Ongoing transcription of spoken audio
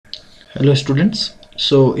Hello students,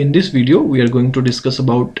 so in this video we are going to discuss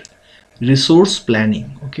about resource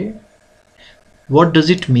planning. Okay, what does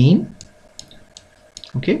it mean?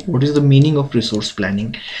 Okay, what is the meaning of resource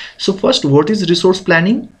planning? So first, what is resource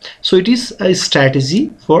planning? So it is a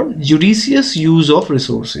strategy for judicious use of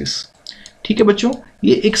resources. ठीक है बच्चों,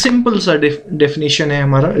 ये एक simple सा definition है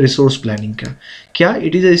हमारा resource planning का. क्या?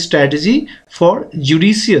 It is a strategy for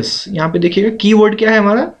judicious. यहाँ पे देखिएगा कीवर्ड क्या है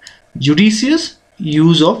हमारा, जुडिशियस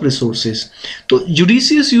यूज ऑफ रिसोर्सेज. तो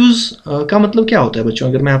जुडिशियस यूज का मतलब क्या होता है बच्चों?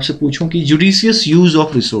 अगर मैं आपसे पूछूं कि judicious use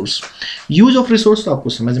of resource, use of resource तो आपको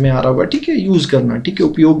समझ में आ रहा होगा. ठीक है, यूज करना, ठीक है,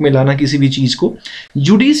 उपयोग में लाना किसी भी चीज को.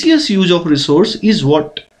 Judicious use of resource is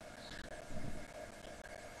what.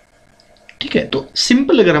 ठीक है, तो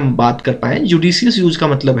सिंपल अगर हम बात कर पाए, जुडिशियस यूज का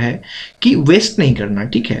मतलब है कि वेस्ट नहीं करना.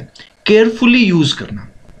 ठीक है, केयरफुली यूज करना.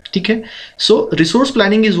 ठीक है, सो resource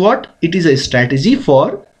planning is what, it is a strategy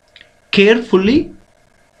for carefully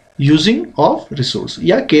using of resource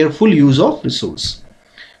या केयरफुल यूज ऑफ रिसोर्स.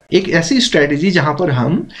 एक ऐसी स्ट्रैटेजी जहां पर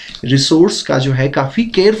हम रिसोर्स का जो है काफी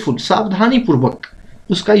केयरफुल, सावधानी पूर्वक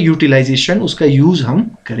उसका यूटिलाइजेशन, उसका यूज हम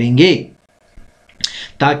करेंगे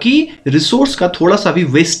ताकि रिसोर्स का थोड़ा सा भी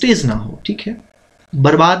वेस्टेज ना हो. ठीक है,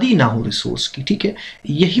 बर्बादी ना हो रिसोर्स की. ठीक है,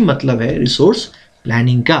 यही मतलब है रिसोर्स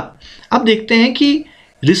प्लानिंग का. अब देखते हैं कि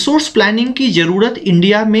रिसोर्स प्लानिंग की जरूरत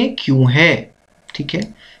इंडिया में क्यों है. ठीक है,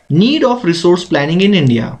 need of resource planning in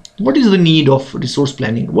India. What is the need of resource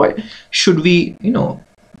planning? Why should we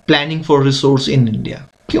planning for resource in India?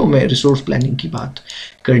 क्यों में रिसोर्स प्लानिंग की बात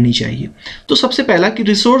करनी चाहिए? तो सबसे पहला कि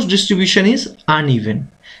रिसोर्स डिस्ट्रीब्यूशन इज अनइवन,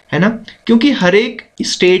 है ना, क्योंकि हर एक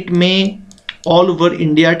स्टेट में ऑल ओवर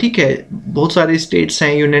इंडिया, ठीक है, बहुत सारे स्टेट्स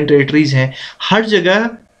हैं, यूनियन टेरिटरीज हैं, हर जगह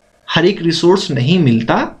हर एक रिसोर्स नहीं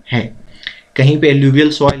मिलता है. कहीं पे एल्यूवियल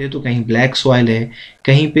सॉइल है तो कहीं ब्लैक सॉइल है,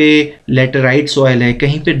 कहीं पे लेटराइट सॉइल है,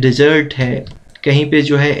 कहीं पे डिजर्ट है, कहीं पे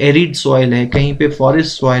जो है एरिड सॉइल है, कहीं पे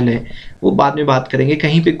फॉरेस्ट सॉइल है, वो बाद में बात करेंगे.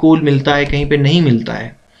 कहीं पे कोल मिलता है, कहीं पे नहीं मिलता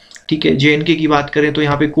है. ठीक है, जेएनके की बात करें तो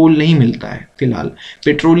यहाँ पे कोल नहीं मिलता है फिलहाल,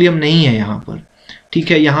 पेट्रोलियम नहीं है यहाँ पर.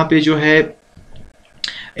 ठीक है, यहाँ पे जो है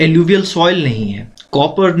एल्यूवियल सॉइल नहीं है,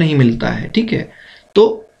 कॉपर नहीं मिलता है. ठीक है, तो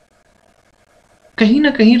कहीं ना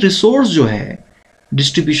कहीं रिसोर्स जो है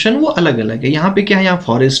डिस्ट्रीब्यूशन वो अलग अलग है. यहाँ पे क्या है, यहाँ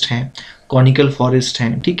फॉरेस्ट हैं, कॉनिकल फॉरेस्ट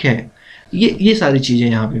हैं. ठीक है, ये सारी चीज़ें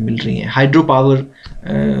यहाँ पे मिल रही हैं. हाइड्रो पावर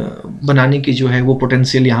बनाने की जो है वो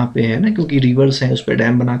पोटेंशियल यहाँ पे है ना, क्योंकि रिवर्स हैं, उस पर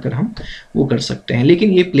डैम बनाकर हम वो कर सकते हैं.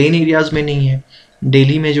 लेकिन ये प्लेन एरियाज में नहीं है.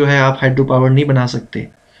 दिल्ली में जो है आप हाइड्रो पावर नहीं बना सकते.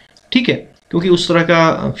 ठीक है, क्योंकि उस तरह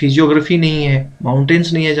का फिजियोग्राफी नहीं है,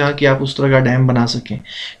 माउंटेन्स नहीं है जहाँ कि आप उस तरह का डैम बना सकें.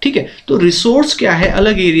 ठीक है, तो रिसोर्स क्या है,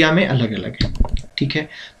 अलग एरिया में अलग अलग है. ठीक है,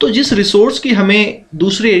 तो जिस रिसोर्स की हमें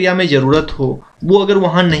दूसरे एरिया में ज़रूरत हो, वो अगर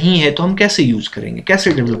वहाँ नहीं है तो हम कैसे यूज़ करेंगे,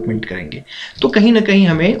 कैसे डेवलपमेंट करेंगे? तो कहीं ना कहीं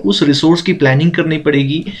हमें उस रिसोर्स की प्लानिंग करनी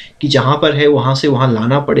पड़ेगी कि जहाँ पर है वहाँ से वहाँ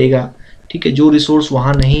लाना पड़ेगा. ठीक है, जो रिसोर्स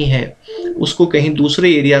वहाँ नहीं है उसको कहीं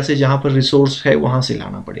दूसरे एरिया से जहाँ पर रिसोर्स है वहाँ से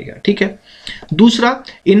लाना पड़ेगा. ठीक है, दूसरा,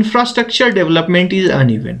 इंफ्रास्ट्रक्चर डेवलपमेंट इज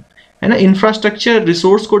अनइवन, है ना. इंफ्रास्ट्रक्चर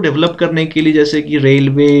रिसोर्स को डेवलप करने के लिए, जैसे कि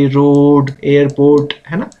रेलवे, रोड, एयरपोर्ट,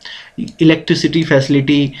 है ना, इलेक्ट्रिसिटी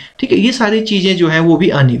फैसिलिटी, ठीक है, ये सारी चीज़ें जो हैं वो भी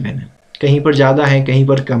अनइवन है. कहीं पर ज़्यादा है, कहीं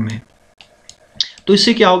पर कम है. तो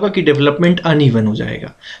इससे क्या होगा कि डेवलपमेंट अनइवन हो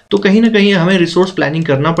जाएगा. तो कहीं ना कहीं हमें रिसोर्स प्लानिंग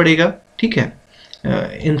करना पड़ेगा. ठीक है,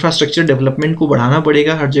 इंफ्रास्ट्रक्चर डेवलपमेंट को बढ़ाना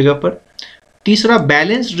पड़ेगा हर जगह पर. तीसरा,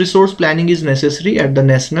 balanced resource planning is necessary at the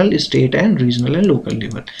national, state and regional and local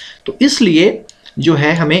level. तो इसलिए जो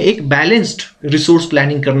है हमें एक बैलेंस्ड रिसोर्स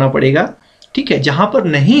प्लानिंग करना पड़ेगा. ठीक है, जहाँ पर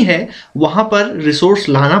नहीं है वहाँ पर रिसोर्स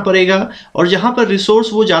लाना पड़ेगा, और जहाँ पर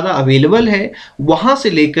रिसोर्स वो ज़्यादा अवेलेबल है वहाँ से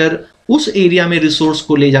लेकर उस एरिया में रिसोर्स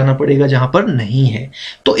को ले जाना पड़ेगा जहाँ पर नहीं है.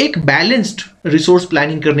 तो एक बैलेंस्ड रिसोर्स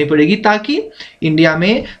प्लानिंग करनी पड़ेगी ताकि इंडिया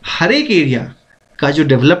में हर एक एरिया का जो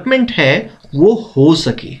डेवलपमेंट है वो हो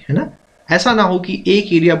सके, है ना. ऐसा ना हो कि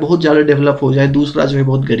एक एरिया बहुत ज़्यादा डेवलप हो जाए, दूसरा जो है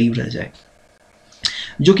बहुत गरीब रह जाए,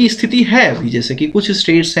 जो कि स्थिति है अभी. जैसे कि कुछ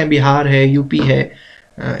स्टेट्स हैं, बिहार है, यूपी है.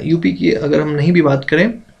 यूपी की अगर हम नहीं भी बात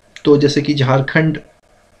करें तो जैसे कि झारखंड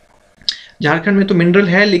में तो मिनरल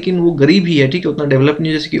है लेकिन वो गरीब ही है. ठीक है, उतना डेवलप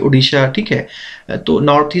नहीं, जैसे कि उड़ीसा. ठीक है, तो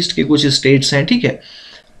नॉर्थ ईस्ट के कुछ स्टेट्स हैं. ठीक है,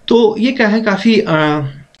 तो ये क्या है,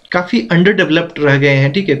 काफ़ी अंडर डेवलप्ड रह गए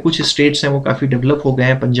हैं. ठीक है, कुछ स्टेट्स हैं वो काफ़ी डेवलप हो गए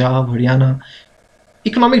हैं, पंजाब, हरियाणा.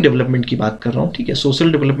 इकोनॉमिक डेवलपमेंट की बात कर रहा हूँ. ठीक है,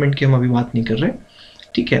 सोशल डेवलपमेंट की हम अभी बात नहीं कर रहे.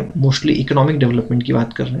 ठीक है, मोस्टली इकोनॉमिक डेवलपमेंट की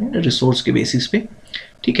बात कर रहे हैं रिसोर्स के बेसिस पे.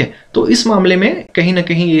 ठीक है, तो इस मामले में कहीं ना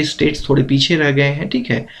कहीं ये स्टेट्स थोड़े पीछे रह गए हैं. ठीक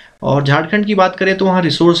है, और झारखंड की बात करें तो वहाँ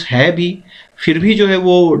रिसोर्स है भी, फिर भी जो है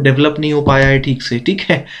वो डेवलप नहीं हो पाया है ठीक से. ठीक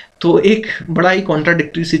है, तो एक बड़ा ही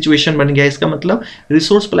कॉन्ट्राडिक्टरी सिचुएशन बन गया है. इसका मतलब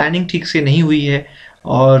रिसोर्स प्लानिंग ठीक से नहीं हुई है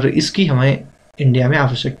और इसकी हमें इंडिया में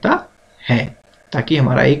आवश्यकता है, ताकि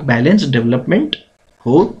हमारा एक बैलेंस डेवलपमेंट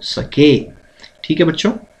हो सके। ठीक है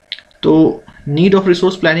बच्चों, तो need of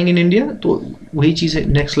resource planning in India, तो वही चीज़ है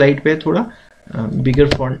नेक्स्ट स्लाइड पे, थोड़ा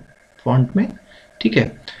बिगर फॉन्ट में। ठीक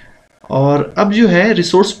है, और अब जो है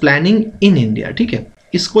रिसोर्स प्लानिंग इन इंडिया, ठीक है,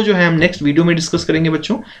 इसको जो है हम नेक्स्ट वीडियो में डिस्कस करेंगे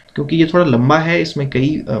बच्चों, क्योंकि ये थोड़ा लंबा है, इसमें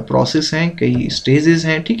कई प्रोसेस हैं, कई स्टेजेस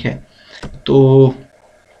हैं। ठीक है, तो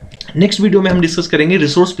नेक्स्ट वीडियो में हम डिस्कस करेंगे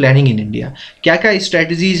रिसोर्स प्लानिंग इन इंडिया, क्या क्या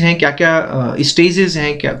स्ट्रेटजीज हैं, क्या क्या स्टेजेस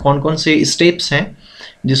हैं, क्या कौन कौन से स्टेप्स हैं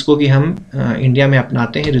जिसको कि हम इंडिया में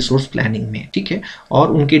अपनाते हैं रिसोर्स प्लानिंग में। ठीक है,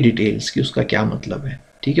 और उनके डिटेल्स की उसका क्या मतलब है।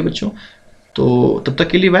 ठीक है बच्चों, तो तब तक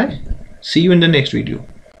के लिए bye, C you in the next video.